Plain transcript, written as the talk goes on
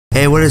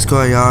Hey, what is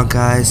going on,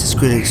 guys? It's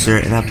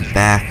GreenXerxt and I'm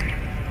back.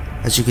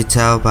 As you can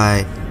tell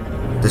by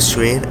the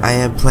screen, I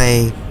am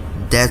playing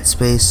Dead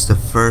Space, the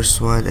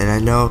first one, and I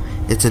know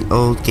it's an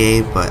old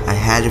game, but I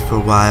had it for a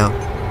while,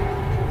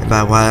 and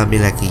by a while I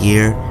mean like a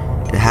year,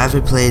 and I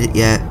haven't played it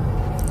yet,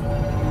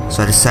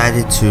 so I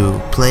decided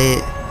to play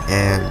it,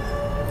 and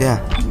yeah,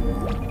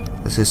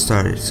 let's get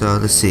started. So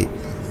let's see,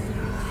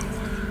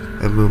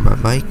 I move my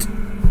mic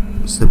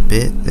just a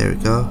bit, there we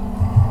go.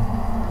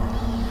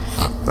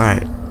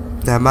 Alright.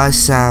 Now, I might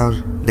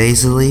sound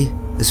nasally,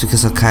 it's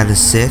because I'm kind of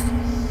sick,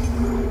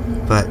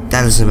 but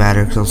that doesn't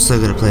matter because I'm still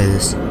going to play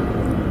this.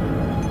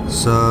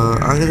 So,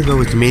 I'm going to go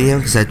with medium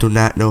because I do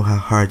not know how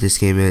hard this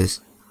game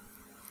is.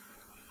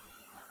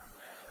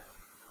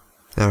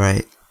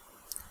 Alright.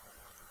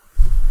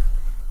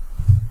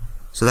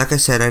 So, like I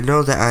said, I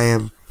know that I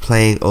am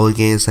playing old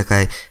games, like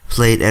I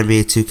played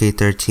NBA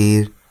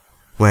 2K13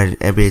 when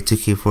NBA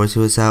 2K14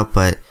 was out,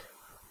 but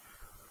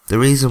the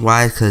reason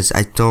why is because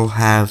I don't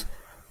have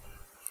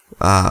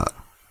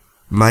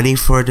money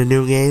for the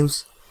new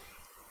games,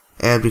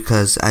 and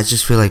because I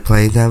just feel like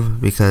playing them,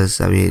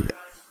 because I mean,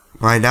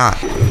 why not?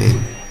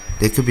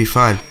 They could be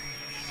fun.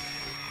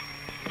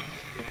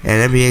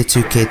 And NBA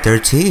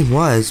 2K13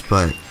 was,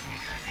 but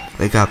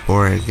it got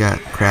boring, it got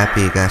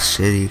crappy, it got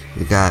shitty,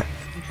 it got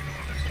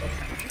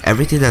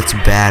everything that's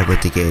bad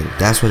with the game.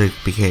 That's what it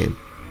became.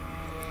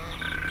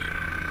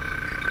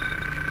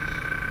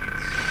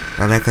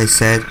 And like I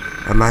said,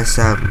 my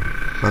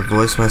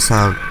voice might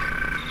sound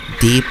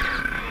deep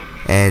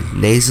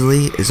and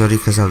nasally, is only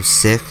because I'm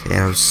sick, and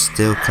I'm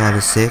still kind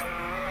of sick,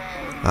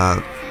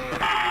 but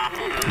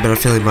I'm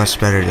feeling much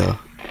better though.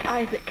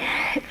 Isaac,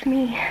 it's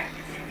me.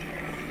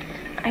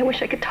 I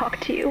wish I could talk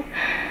to you.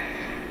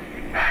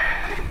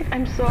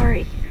 I'm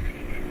sorry.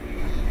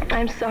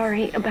 I'm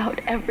sorry about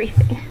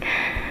everything.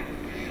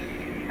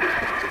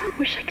 I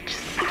wish I could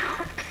just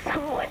talk to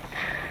someone.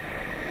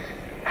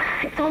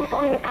 It's all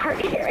falling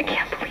apart here. I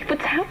can't believe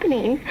what's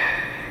happening.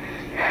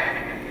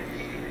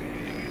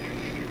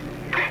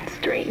 It's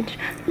strange.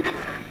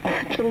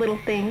 Such a little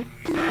thing.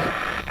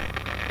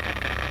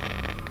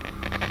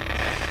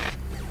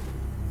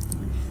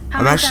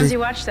 How many times you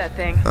watched that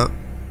thing? Oh.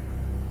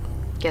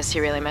 Guess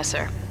you really miss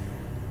her.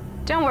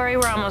 Don't worry,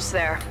 we're almost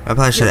there. I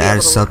probably should have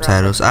added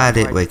subtitles. I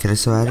did. Wait, can I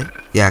still add it?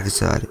 Yeah, I can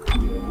still add it.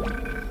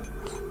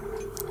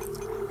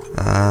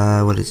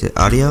 What is it?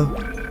 Audio?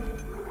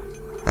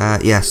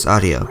 Yes,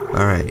 audio.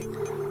 Alright.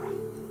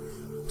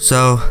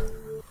 So,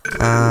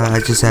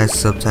 I just had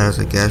subtitles,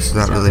 I guess.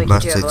 Not really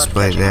much to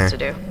explain there.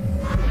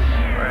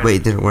 Wait,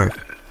 it didn't work.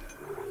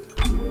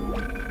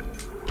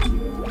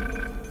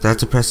 Do I have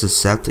to press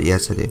accept?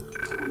 Yes, I do.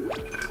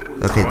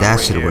 Okay, that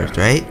should have worked,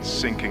 right?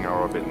 Sinking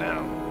our orbit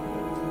now.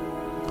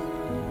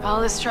 All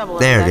this trouble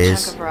there over it that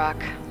is. chunk of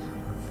rock.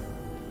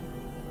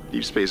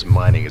 Deep space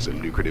mining is a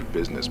lucrative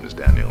business, Miss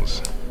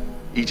Daniels.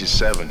 Aegis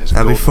 7 is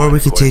Now, before we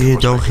continue,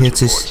 don't forget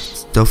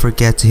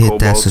to hit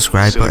that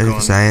subscribe button,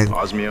 because I am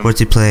going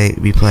to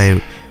be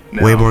playing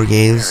way more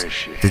games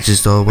than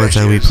just the old ones.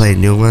 I'm going to be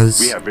playing new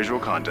ones. I'm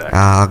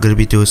going to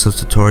be doing some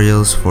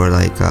tutorials for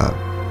like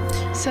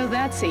So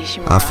that's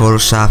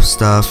Photoshop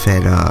stuff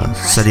and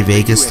Sunny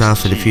Vegas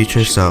stuff in the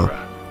future. So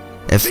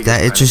if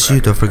that interests you,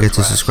 don't forget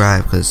to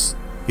subscribe, because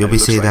you'll be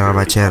seeing that on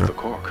my channel.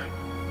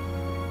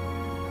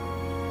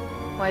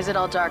 Why is it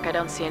all dark? I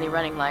don't see any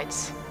running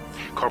lights.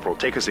 Corporal,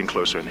 take us in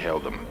closer and hail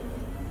them.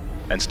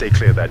 And stay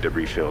clear of that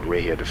debris field.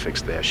 We're here to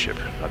fix their ship,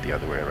 not the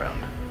other way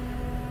around.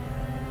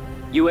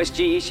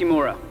 USG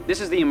Ishimura, this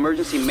is the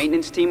emergency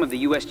maintenance team of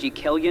the USG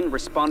Kellion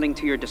responding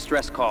to your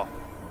distress call.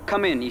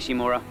 Come in,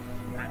 Ishimura.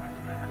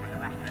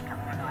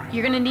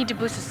 You're gonna need to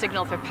boost the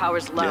signal if their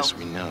power's low. Yes,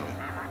 we know.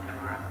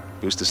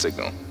 Boost the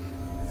signal.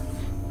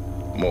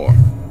 More.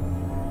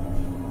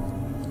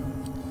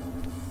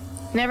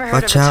 Never heard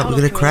Watch of a out, total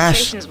we're gonna crash.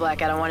 communications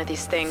blackout on one of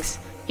these things.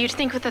 You'd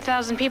think with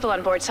 1,000 people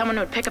on board, someone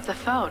would pick up the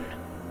phone.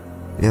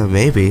 Yeah,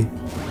 maybe.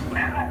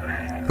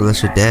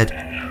 Unless you're dead.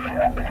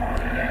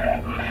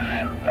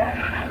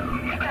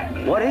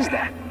 What is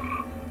that?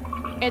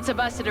 It's a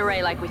busted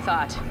array like we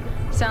thought.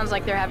 Sounds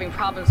like they're having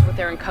problems with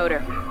their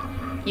encoder.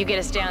 You get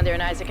us down there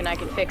and Isaac and I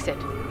can fix it.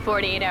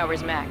 48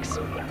 hours max.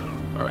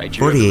 All right,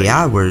 48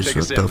 hours?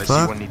 What the Let's see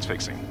fuck? what needs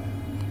fixing.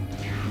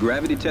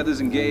 Gravity tethers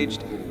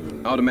engaged.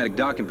 Automatic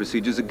docking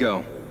procedures a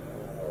go.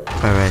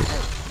 Alright.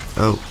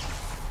 Oh.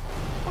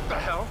 What the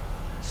hell?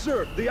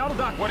 Sir, the auto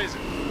dock. What is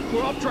it?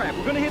 We're off track.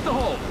 We're gonna hit the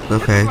hull.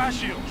 Okay. Flash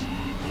shields.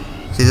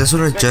 See, that's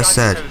what I just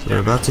said. We're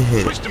about to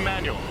hit Switch it. to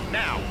manual,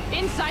 now.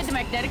 Inside the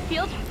magnetic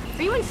field?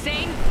 Are you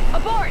insane?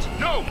 Abort!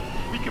 No!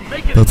 We can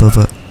make it.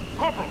 Corporal,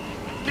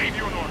 gave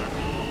you an order.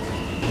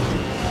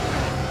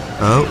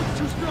 Oh.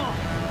 Too strong.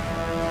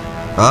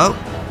 Oh.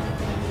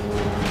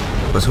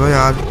 What's going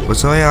on?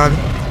 What's going on?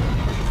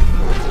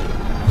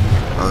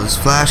 All those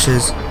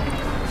flashes.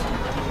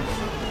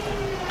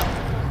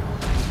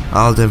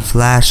 All them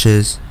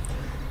flashes.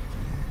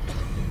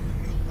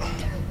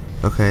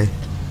 Okay.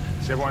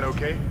 Is everyone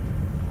okay?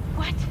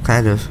 What?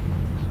 Kind of.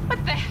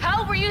 What the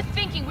hell were you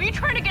thinking? Were you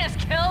trying to get us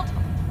killed?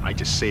 I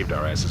just saved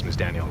our asses, Miss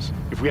Daniels.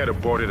 If we had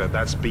aborted at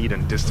that speed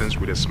and distance,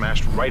 we'd have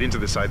smashed right into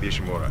the side of the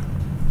Ishimura.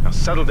 Now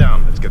settle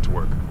down, let's get to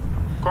work.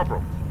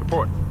 Corporal,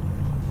 report.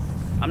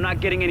 I'm not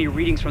getting any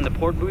readings from the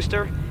port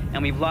booster,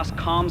 and we've lost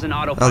comms and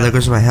autopilot. Oh, there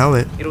goes my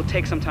helmet. It'll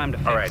take some time to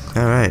fix.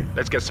 Alright.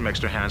 Let's get some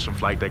extra hands from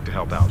flight deck to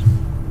help out.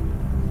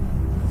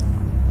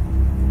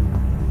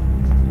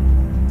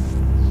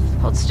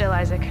 Hold still,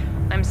 Isaac.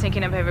 I'm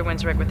syncing up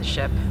everyone's rig with the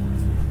ship.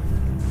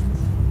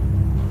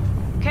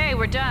 Okay,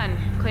 we're done.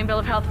 Clean bill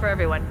of health for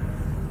everyone.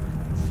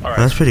 Alright.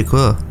 That's pretty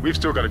cool. We've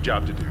still got a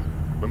job to do.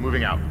 We're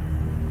moving out.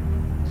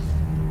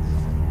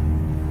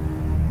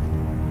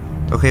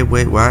 Okay,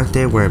 wait, why aren't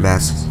they wearing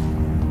masks?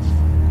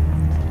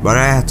 Why do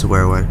I have to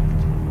wear one?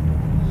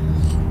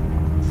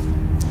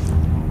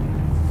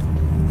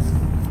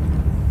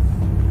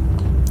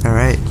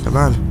 Alright, come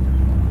on.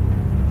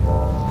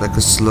 Like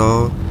a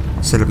slow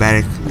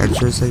cinematic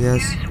entrance, I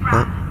guess.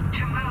 Oh.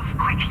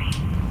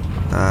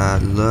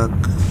 Look.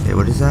 Hey,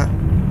 what is that?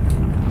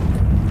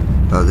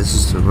 Oh, this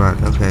is to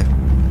run. Okay.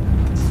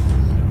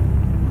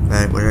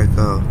 Alright, where'd I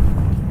go?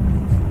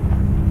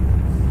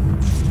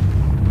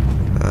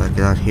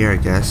 Get out here, I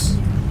guess.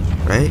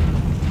 Right?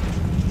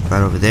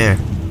 Right over there.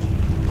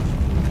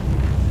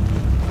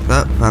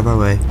 Oh, find my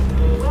way.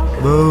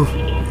 Move!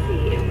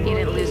 You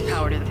didn't lose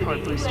power to the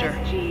port booster.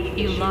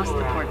 You lost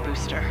the port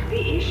booster.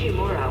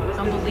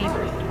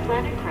 Unbelievable.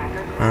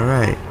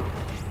 Alright.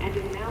 And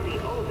is now the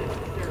oldest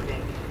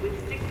service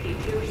with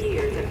 62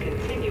 years of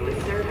continuous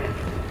service.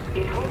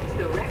 It holds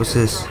the record What's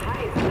this? for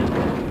highest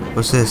number of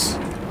What's this?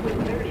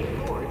 with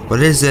 34 What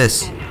is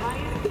this?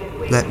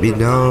 Let me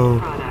know.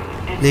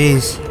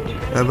 Please.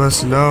 I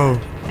must know.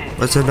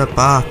 What's in the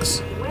box?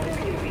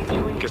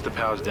 Guess the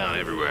power's down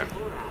everywhere.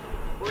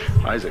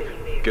 Isaac,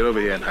 get over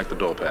here and hack the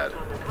door pad.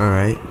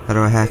 Alright. How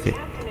do I hack it?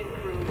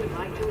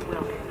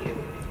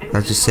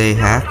 I just say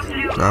hack?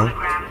 No.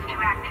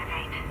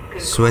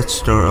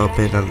 Switch, door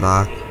open,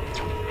 unlock.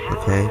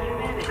 Okay.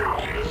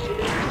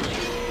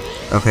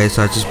 Okay,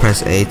 so I just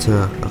press A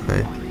to...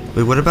 Okay.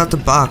 Wait, what about the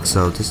box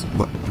though? This...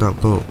 What? No,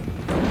 boom.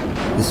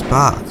 This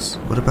box.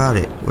 What about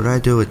it? What do I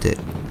do with it?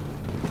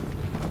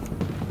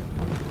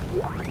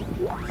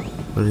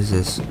 What is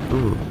this?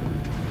 Ooh.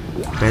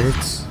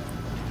 Credits?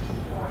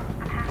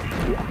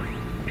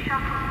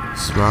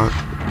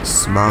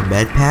 Small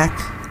med pack?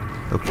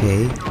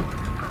 Okay.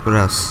 What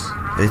else?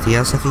 Anything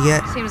else I can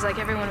get? Seems like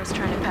everyone was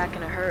trying to pack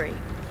in a hurry. There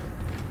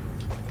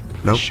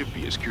Nope. should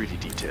be a security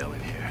detail in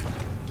here.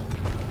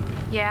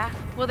 Yeah?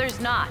 Well, there's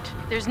not.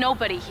 There's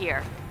nobody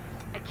here.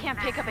 I can't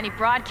pick up any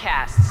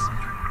broadcasts.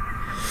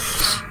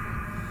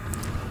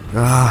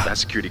 Ah, That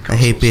security I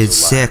hate console's being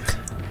still live. sick.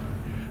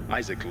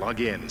 Isaac,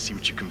 log in and see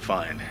what you can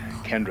find.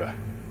 Kendra,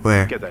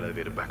 Where? get that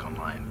elevator back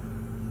online.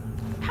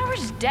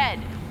 Power's dead.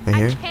 Right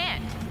here? I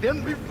can't.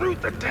 Then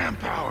reroute the damn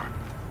power.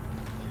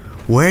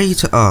 Where are you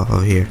oh,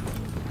 over here.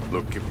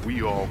 Look, if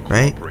we all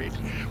Right? cooperate,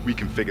 we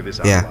can figure this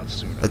out a Yeah. lot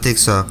sooner. I think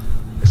so.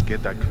 Let's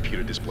get that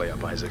computer display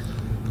up, Isaac.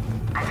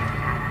 Okay.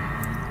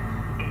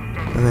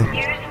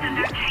 Use the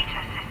locator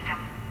system.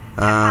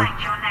 Uh.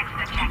 Find your next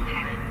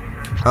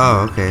objective.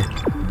 Oh, okay.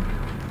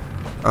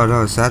 Oh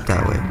no, it's not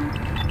that way.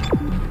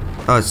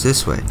 Oh, it's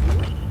this way.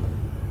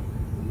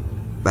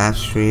 Map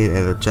screen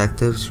and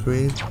objective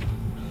screen.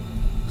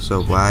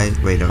 So why?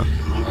 Wait, no.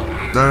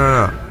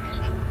 No.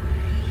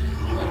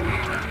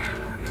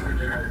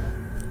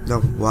 No,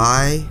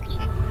 why?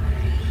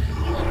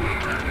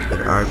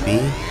 And RB?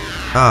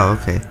 Oh,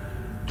 okay.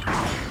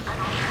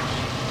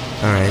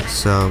 Alright,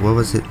 so what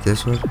was it?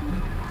 This one?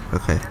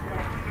 Okay.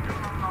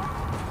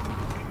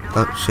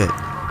 Oh, shit.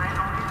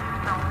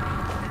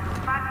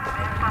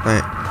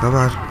 Alright, come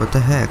on. What the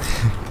heck?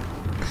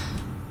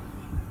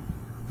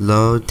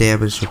 Low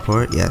damage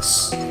report?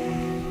 Yes.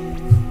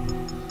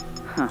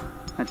 Huh.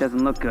 That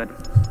doesn't look good.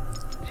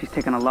 She's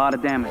taken a lot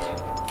of damage.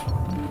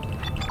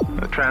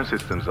 The tram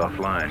system's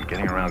offline.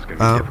 Getting around's gonna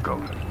be Oh.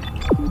 difficult.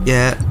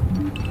 Yeah.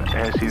 The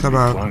air seems Come to be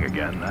on. flowing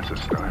again. That's a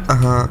start.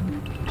 Uh-huh.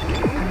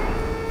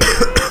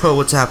 Oh,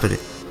 what's happening?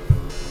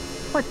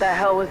 What the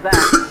hell was that?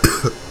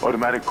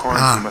 Automatic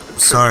quarantine must have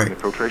tripped sorry. and the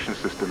filtration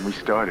system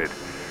restarted.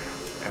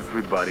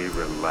 Everybody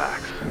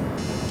relax.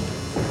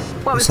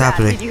 What What's was that?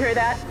 happening? Did you hear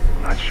that?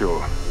 Not sure.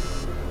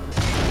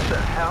 What the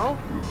hell?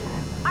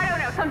 I don't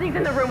know. Something's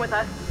in the room with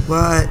us.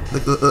 What?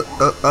 Look,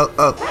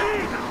 oh.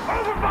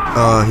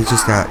 Oh, he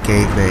just got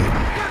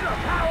gangbanged.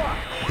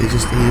 He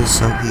just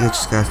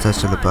got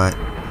touched on the butt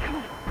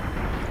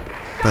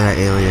by that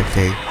alien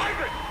thing.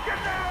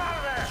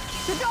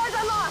 The door's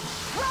unlocked.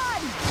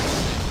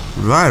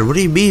 Run! Run? What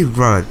do you mean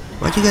run?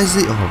 Why'd you guys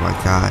leave? Oh my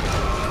god.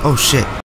 Oh shit.